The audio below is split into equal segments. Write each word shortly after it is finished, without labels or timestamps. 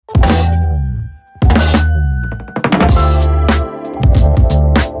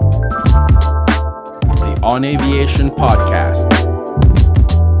On Aviation podcast.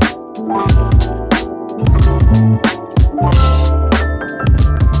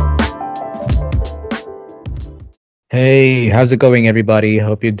 Hey, how's it going, everybody?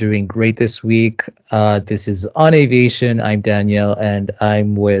 Hope you're doing great this week. This is On Aviation. I'm Daniel, and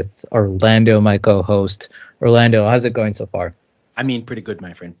I'm with Orlando, my co-host. Orlando, how's it going so far? I mean, pretty good,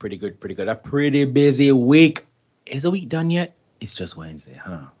 my friend. Pretty good. A pretty busy week. Is the week done yet? It's just Wednesday,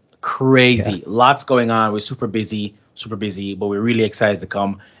 huh? Crazy. Yeah. Lots going on. We're super busy, but we're really excited to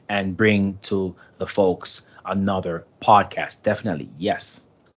come and bring to the folks another podcast. Definitely, yes.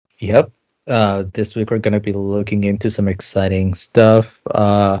 Yep. This week we're going to be looking into some exciting stuff.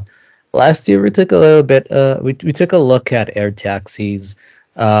 Last year we took a little bit. We took a look at air taxis.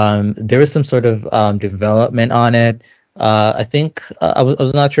 There was some sort of development on it. I think I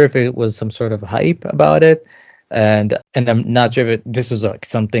was not sure if it was some sort of hype about it, and I'm not sure if this was like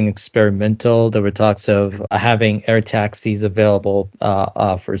something experimental. There were talks of having air taxis available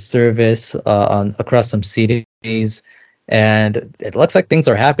for service across some cities. And it looks like things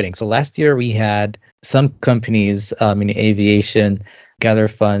are happening. So last year we had some companies in aviation gather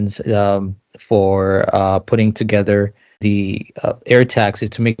funds for putting together the air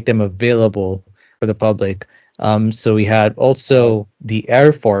taxis to make them available for the public. So we had also the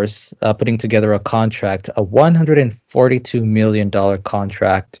Air Force putting together a contract, a $142 million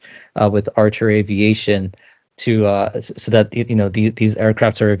contract with Archer Aviation to so that these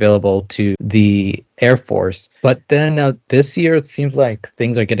aircrafts are available to the Air Force. But then this year it seems like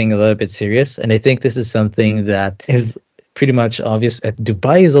things are getting a little bit serious, and I think this is something that is pretty much obvious.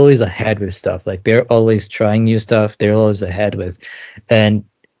 Dubai is always ahead with stuff. Like they're always trying new stuff. They're always ahead with, and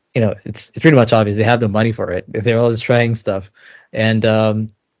it's pretty much obvious they have the money for it. They're always trying stuff, and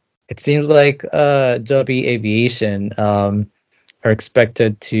it seems like Joby Aviation are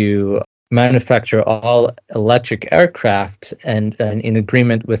expected to manufacture all electric aircraft and in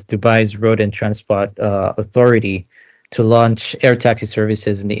agreement with Dubai's Road and Transport Authority to launch air taxi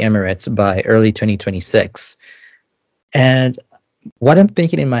services in the Emirates by early 2026. And what I'm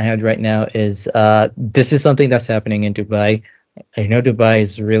thinking in my head right now is this is something that's happening in Dubai. I know Dubai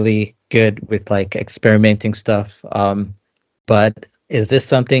is really good with like experimenting stuff, but is this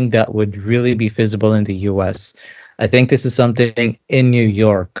something that would really be feasible in the US? I think this is something in New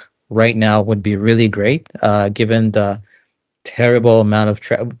York right now would be really great, given the terrible amount of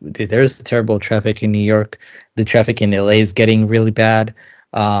traffic. There's terrible traffic in New York. The traffic in LA is getting really bad.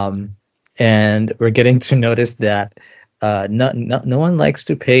 And we're getting to notice that no one likes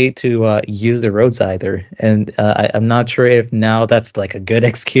to pay to use the roads either. And I'm not sure if now that's like a good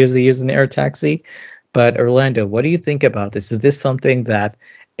excuse to use an air taxi. But Orlando, what do you think about this? Is this something that,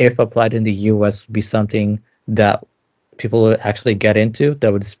 if applied in the US, would be something that people would actually get into,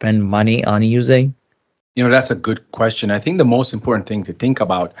 that would spend money on using? That's a good question. I think the most important thing to think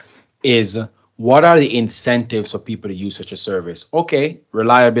about is what are the incentives for people to use such a service? Okay,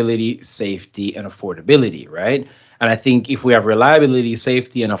 reliability, safety, and affordability, right? And I think if we have reliability,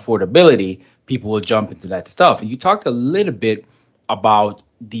 safety, and affordability, people will jump into that stuff. And you talked a little bit about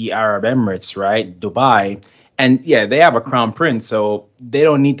the Arab Emirates, right? Dubai. And yeah, they have a crown prince, so they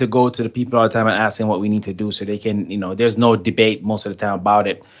don't need to go to the people all the time and ask them what we need to do. So they can, there's no debate most of the time about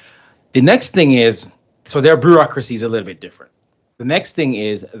it. The next thing is, so their bureaucracy is a little bit different. The next thing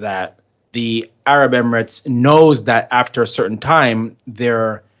is that the Arab Emirates knows that after a certain time,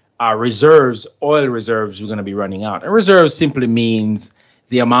 their oil reserves are going to be running out. And reserves simply means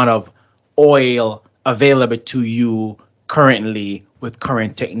the amount of oil available to you currently with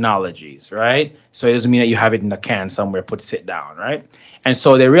current technologies, right? So it doesn't mean that you have it in a can somewhere, sit down, right? And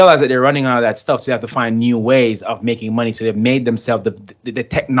so they realize that they're running out of that stuff, so they have to find new ways of making money. So they've made themselves the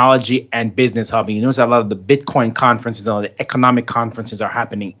technology and business hub. And you notice a lot of the Bitcoin conferences and all the economic conferences are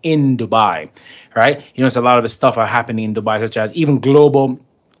happening in Dubai, right? You notice a lot of the stuff are happening in Dubai, such as even global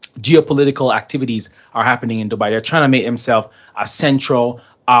geopolitical activities are happening in Dubai. They're trying to make themselves a central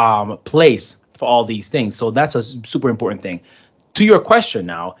place for all these things. So that's a super important thing. To your question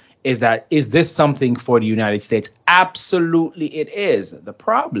now, is this something for the United States? Absolutely it is. The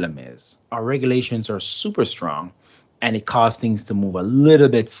problem is our regulations are super strong and it causes things to move a little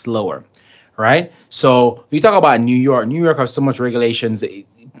bit slower, right? So you talk about New York has so much regulations,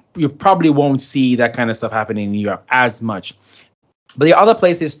 you probably won't see that kind of stuff happening in New York as much. But there are other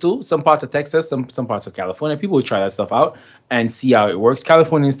places too, some parts of Texas, some parts of California. People will try that stuff out and see how it works.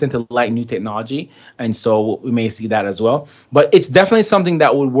 Californians tend to like new technology, and so we may see that as well. But it's definitely something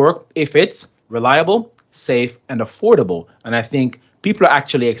that would work if it's reliable, safe, and affordable. And I think people are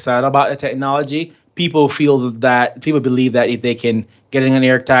actually excited about the technology. people believe that if they can get in an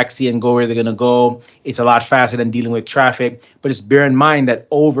air taxi and go where they're going to go, it's a lot faster than dealing with traffic. But just bear in mind that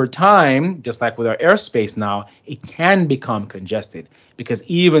over time, just like with our airspace now, it can become congested, because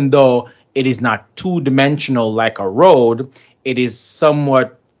even though it is not two-dimensional like a road, it is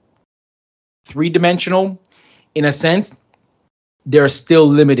somewhat three-dimensional in a sense. There's still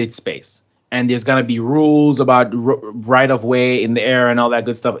limited space, and there's going to be rules about right of way in the air and all that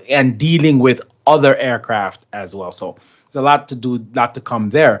good stuff, and dealing with other aircraft as well. So there's a lot to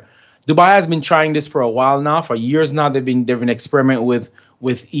come there. Dubai has been trying this for a while now, for years now. They've been experimenting with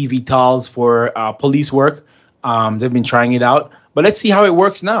eVTOLs for police work. They've been trying it out, but let's see how it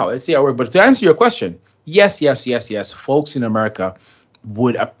works now. Let's see how it works. But to answer your question, yes, folks in America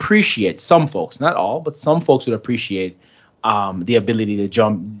would appreciate, some folks, not all, but some folks would appreciate the ability to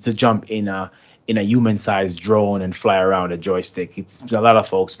jump in a human-sized drone and fly around a joystick. It's a lot of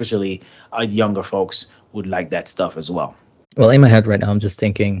folks, especially younger folks, would like that stuff as well. Well, in my head right now, I'm just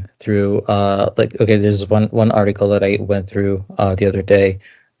thinking through, okay, there's one article that I went through the other day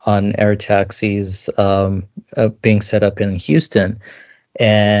on air taxis being set up in Houston,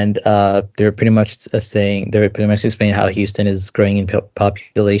 and they're pretty much explaining how Houston is growing in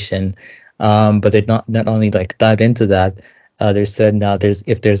population, but they not only like dived into that. They said now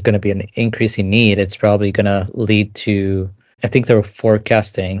if there's going to be an increasing need, it's probably going to lead to, I think they were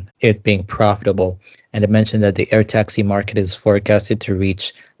forecasting it being profitable. And it mentioned that the air taxi market is forecasted to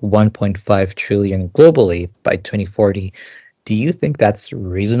reach 1.5 trillion globally by 2040. Do you think that's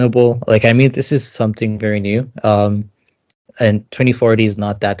reasonable? Like, I mean, this is something very new. And 2040 is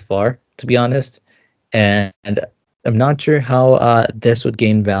not that far, to be honest. And I'm not sure how this would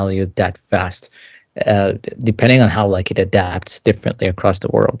gain value that fast, depending on how like it adapts differently across the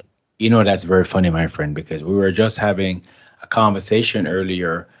world. You know, that's very funny, my friend, because we were just having a conversation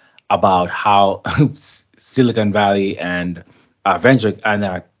earlier about how Silicon Valley and venture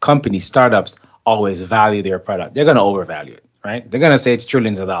and company startups always value their product. They're going to overvalue it, right? They're going to say it's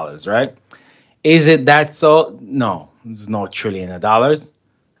trillions of dollars, right? Is it that so? No, there's no trillion of dollars,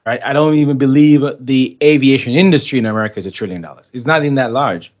 right? I don't even believe the aviation industry in America is $1 trillion. It's not even that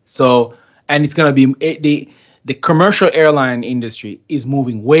large. So, and it's going to be the commercial airline industry is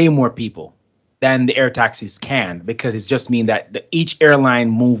moving way more people than the air taxis can, because it's just mean that each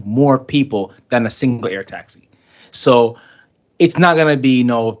airline move more people than a single air taxi. So it's not going to be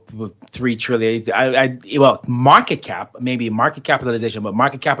 3 trillion. Well, market cap, maybe market capitalization, but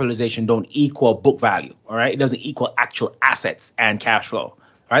market capitalization don't equal book value. All right. It doesn't equal actual assets and cash flow.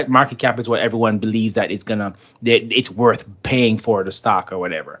 Right. Market cap is what everyone believes that it's worth paying for the stock or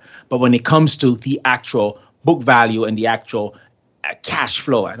whatever. But when it comes to the actual book value and the actual cash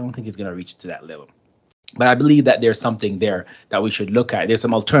flow, I don't think it's going to reach to that level. But I believe that there's something there that we should look at. There's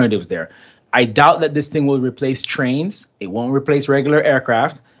some alternatives there. I doubt that this thing will replace trains. It won't replace regular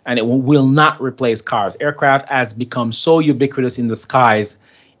aircraft, and it will not replace cars. Aircraft has become so ubiquitous in the skies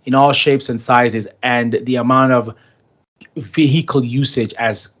in all shapes and sizes, and the amount of vehicle usage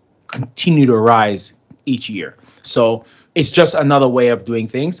has continued to rise each year. So it's just another way of doing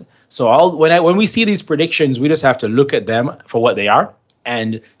things. So when we see these predictions, we just have to look at them for what they are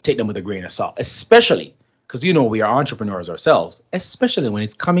and take them with a grain of salt, especially because, we are entrepreneurs ourselves, especially when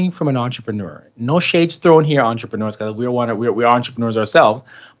it's coming from an entrepreneur. No shades thrown here, entrepreneurs, because we're entrepreneurs ourselves.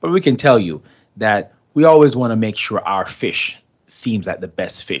 But we can tell you that we always want to make sure our fish seems like the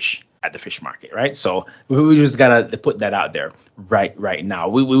best fish at the fish market, right? So we just gotta put that out there right now.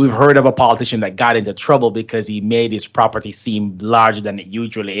 We've heard of a politician that got into trouble because he made his property seem larger than it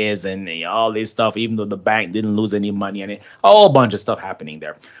usually is, and all this stuff, even though the bank didn't lose any money, and a whole bunch of stuff happening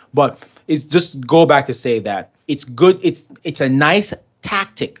there. But it's just go back to say that it's good. It's a nice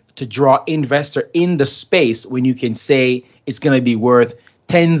tactic to draw investor in the space when you can say it's going to be worth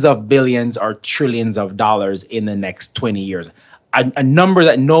tens of billions or trillions of dollars in the next 20 years. A number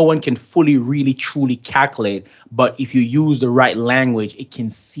that no one can fully, really, truly calculate. But if you use the right language, it can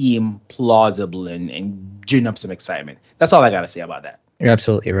seem plausible and gin up some excitement. That's all I got to say about that. You're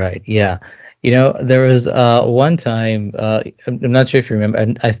absolutely right. Yeah. There was one time, I'm not sure if you remember,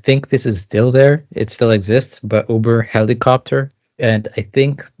 and I think this is still there. It still exists, but Uber Helicopter. And I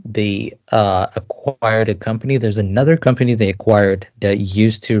think they acquired a company. There's another company they acquired that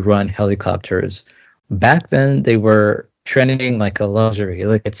used to run helicopters. Back then, they were trending like a luxury.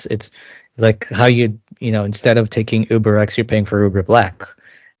 Like it's like how instead of taking UberX, you're paying for Uber Black.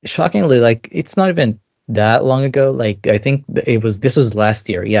 Shockingly, like it's not even that long ago. Like I think this was last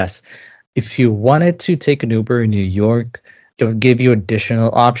year. Yes. If you wanted to take an Uber in New York, it would give you additional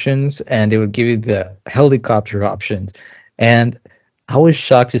options, and it would give you the helicopter options. And I was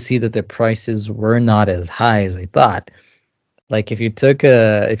shocked to see that the prices were not as high as I thought. Like if you took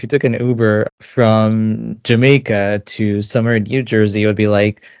an Uber from Jamaica to somewhere in New Jersey, it would be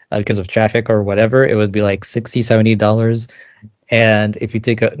like because of traffic or whatever, it would be like $60-$70. And if you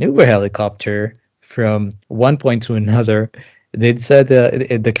take an Uber helicopter from one point to another, they said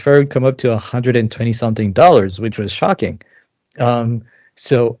the fare would come up to $120 something, which was shocking.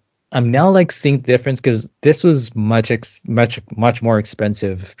 So I'm now like seeing the difference because this was much more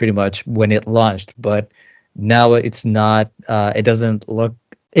expensive pretty much when it launched, but now it's not. It doesn't look.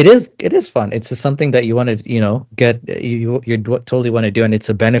 It is fun. It's just something that you want to get totally want to do, and it's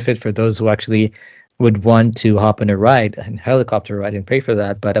a benefit for those who actually would want to hop on a ride, a helicopter ride, and pay for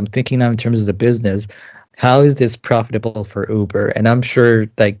that. But I'm thinking now in terms of the business, how is this profitable for Uber? And I'm sure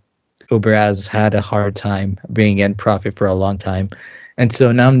like Uber has had a hard time bringing in profit for a long time. And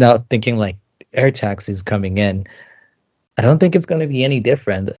so now I'm now thinking like air taxis coming in. I don't think it's going to be any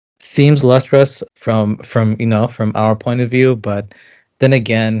different. Seems lustrous from our point of view, but then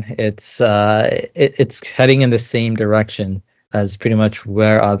again, it's heading in the same direction as pretty much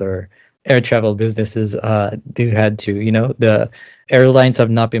where other air travel businesses do head to. The airlines have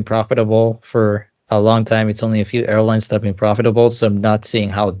not been profitable for a long time. It's only a few airlines that have been profitable, so I'm not seeing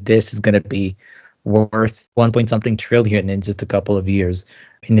how this is going to be worth 1 point something trillion in just a couple of years,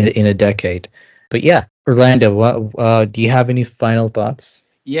 in a decade. But yeah, Orlando, do you have any final thoughts?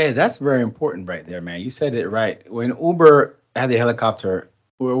 Yeah, that's very important right there, man. You said it right. When Uber had the helicopter,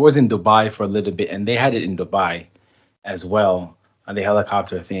 it was in Dubai for a little bit, and they had it in Dubai as well on the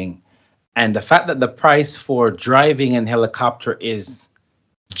helicopter thing. And the fact that the price for driving and helicopter is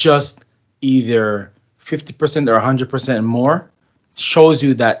just either 50% or 100% more shows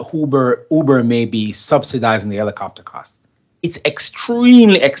you that Uber may be subsidizing the helicopter cost. It's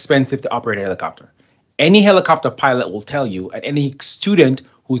extremely expensive to operate a helicopter. Any helicopter pilot will tell you, and any student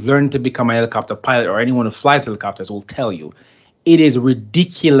who's learned to become a helicopter pilot or anyone who flies helicopters will tell you, it is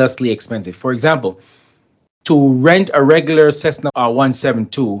ridiculously expensive. For example, to rent a regular Cessna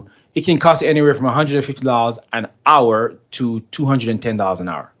 172, it can cost anywhere from $150 an hour to $210 an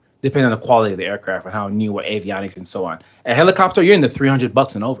hour, depending on the quality of the aircraft and how new or avionics and so on. A helicopter, you're in the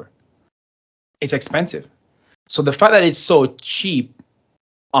 $300 and over. It's expensive. So the fact that it's so cheap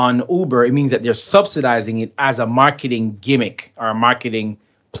on Uber, it means that they're subsidizing it as a marketing gimmick or a marketing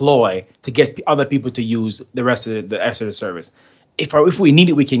ploy to get other people to use the rest of the service. If we need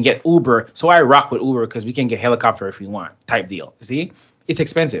it, we can get Uber. So I rock with Uber because we can get helicopter if we want, type deal. See, it's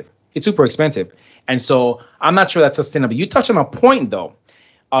expensive. It's super expensive. And so I'm not sure that's sustainable. You touch on a point though,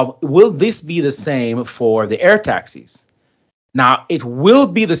 of will this be the same for the air taxis? Now, it will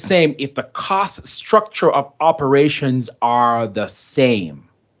be the same if the cost structure of operations are the same.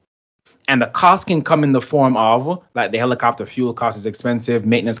 And the cost can come in the form of, like the helicopter fuel cost is expensive,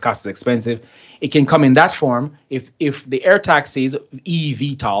 maintenance cost is expensive. It can come in that form if the air taxis,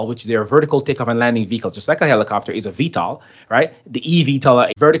 eVTOL, which they're vertical takeoff and landing vehicles, just like a helicopter is a VTOL, right? The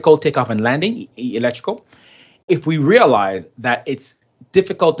eVTOL, vertical takeoff and landing, electrical. If we realize that it's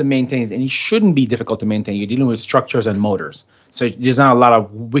difficult to maintain, and it shouldn't be difficult to maintain, you're dealing with structures and motors. So there's not a lot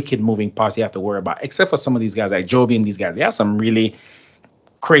of wicked moving parts you have to worry about, except for some of these guys like Joby and these guys. They have some really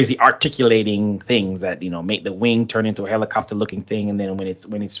crazy articulating things that make the wing turn into a helicopter looking thing, and then when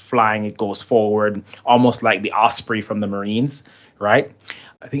it's flying it goes forward almost like the Osprey from the Marines, right?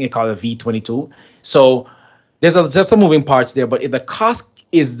 I think they call it V-22. So there's some moving parts there, but if the cost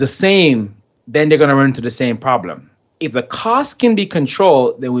is the same, then they're going to run into the same problem. If the cost can be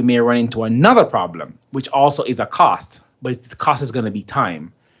controlled, then we may run into another problem, which also is a cost, but the cost is going to be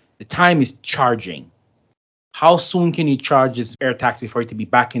time. The time is charging. How soon can you charge this air taxi for it to be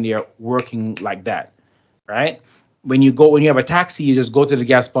back in there working like that, right? When you have a taxi, you just go to the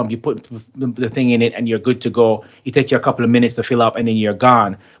gas pump, you put the thing in it, and you're good to go. It takes you a couple of minutes to fill up, and then you're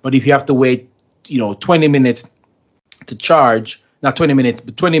gone. But if you have to wait, 20 minutes to charge, not 20 minutes,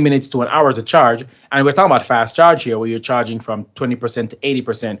 but 20 minutes to an hour to charge, and we're talking about fast charge here, where you're charging from 20% to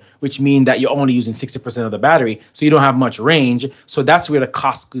 80%, which means that you're only using 60% of the battery, so you don't have much range. So that's where the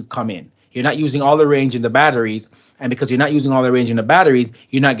cost could come in. You're not using all the range in the batteries, and because you're not using all the range in the batteries,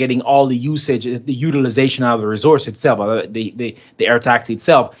 you're not getting all the usage, the utilization out of the resource itself, the air taxi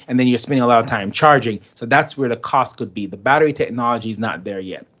itself, and then you're spending a lot of time charging. So that's where the cost could be. The battery technology is not there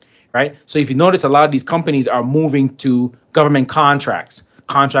yet, right? So if you notice, a lot of these companies are moving to government contract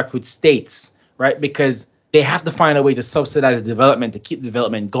with states, right? Because they have to find a way to subsidize development, to keep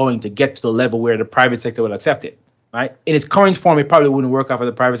development going, to get to the level where the private sector will accept it. Right? In its current form, it probably wouldn't work out for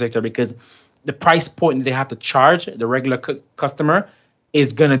the private sector because the price point that they have to charge the regular customer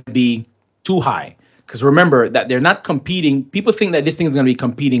is going to be too high. Because remember that they're not competing. People think that this thing is going to be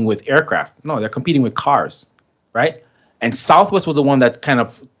competing with aircraft. No, they're competing with cars, right? And Southwest was the one that kind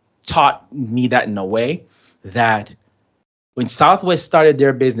of taught me that in a way, that when Southwest started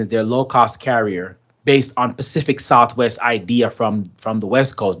their business, their low-cost carrier, based on Pacific Southwest idea from the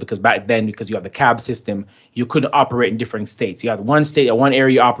West Coast, because back then, because you have the cab system, you couldn't operate in different states. You had one state or one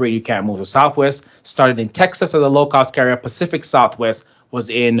area you operate, you can't move. So Southwest started in Texas as a low-cost carrier. Pacific Southwest was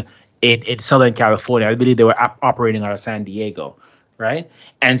in Southern California. I believe they were operating out of San Diego, right?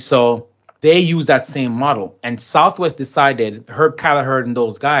 And so they use that same model. And Southwest decided, Herb Callagher and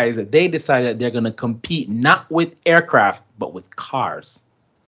those guys, they decided they're going to compete not with aircraft, but with cars,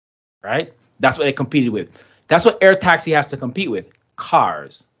 right? That's what they competed with. That's what air taxi has to compete with,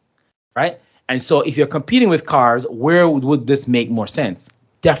 cars, right? And so if you're competing with cars, where would this make more sense?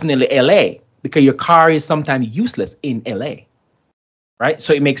 Definitely LA, because your car is sometimes useless in LA, right?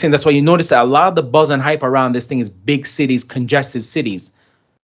 So it makes sense. That's why you notice that a lot of the buzz and hype around this thing is big cities, congested cities,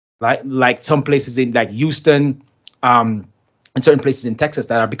 right? Like some places in like Houston, and certain places in Texas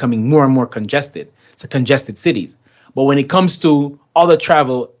that are becoming more and more congested. It's congested cities. But when it comes to other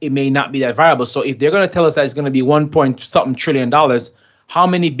travel, it may not be that viable. So if they're going to tell us that it's going to be $1.something trillion, how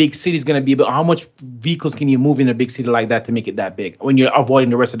many big cities going to be? But how much vehicles can you move in a big city like that to make it that big when you're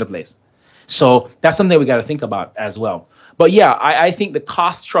avoiding the rest of the place? So that's something we got to think about as well. But yeah, I think the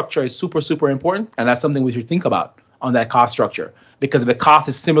cost structure is super, super important. And that's something we should think about on that cost structure. Because if the cost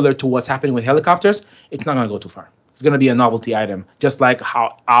is similar to what's happening with helicopters, it's not going to go too far. It's going to be a novelty item, just like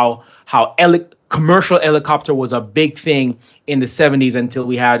how commercial helicopter was a big thing in the 70s until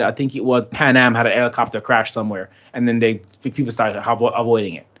we had, I think it was Pan Am had a helicopter crash somewhere, and then people started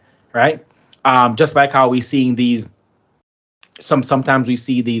avoiding it, right? Just like how we seeing these, sometimes we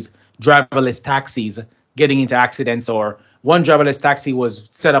see these driverless taxis getting into accidents, or one driverless taxi was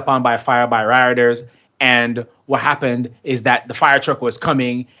set upon by fire by rioters, and what happened is that the fire truck was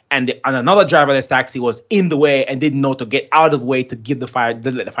coming, and another driverless taxi was in the way and didn't know to get out of the way to let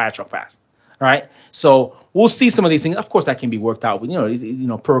the fire truck pass. Right, so we'll see some of these things. Of course, that can be worked out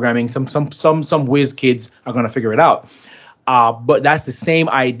with programming. Some whiz kids are going to figure it out. But that's the same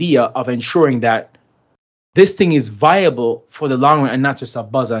idea of ensuring that this thing is viable for the long run and not just a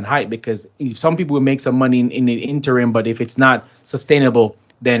buzz and hype. Because some people will make some money in the interim, but if it's not sustainable,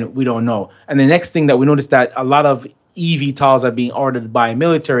 then we don't know. And the next thing that we noticed that a lot of eVTOLs are being ordered by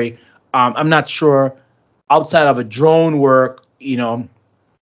military. I'm not sure outside of a drone work,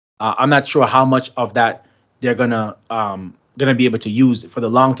 I'm not sure how much of that they're gonna be able to use for the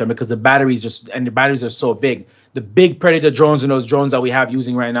long term, because the batteries are so big. The big Predator drones and those drones that we have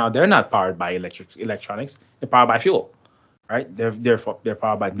using right now, they're not powered by electronics. They're powered by fuel, right? They're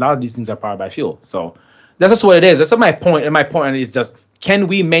powered by, a lot of these things are powered by fuel. So that's just what it is. That's my point. And my point is just, can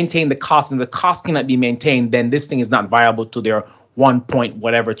we maintain the cost? And the cost cannot be maintained, then this thing is not viable to their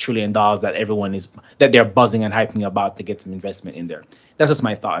 $1 trillion that they're buzzing and hyping about to get some investment in there. That's just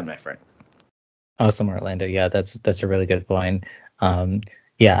my thought, my friend. Awesome, Orlando. Yeah, that's a really good point.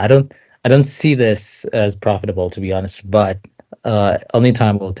 Yeah, I don't see this as profitable, to be honest, but only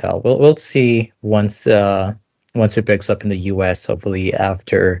time will tell. We'll see once it picks up in the US, hopefully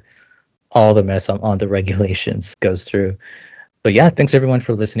after all the mess on the regulations goes through. But yeah, thanks everyone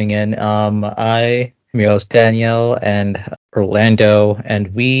for listening in. I am your host, Daniel, and Orlando,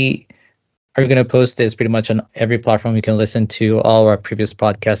 and we are going to post this pretty much on every platform you can listen to, all our previous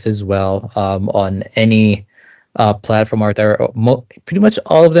podcasts as well, on any platform out there, pretty much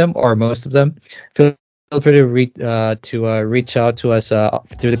all of them or most of them. Feel free to reach out to us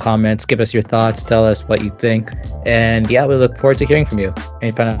through the comments, give us your thoughts, tell us what you think, and yeah, we look forward to hearing from you.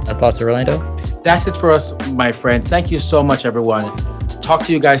 Any final thoughts, Orlando? That's it for us, my friend. Thank you so much, everyone. Talk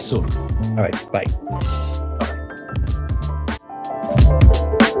to you guys soon. All right, bye.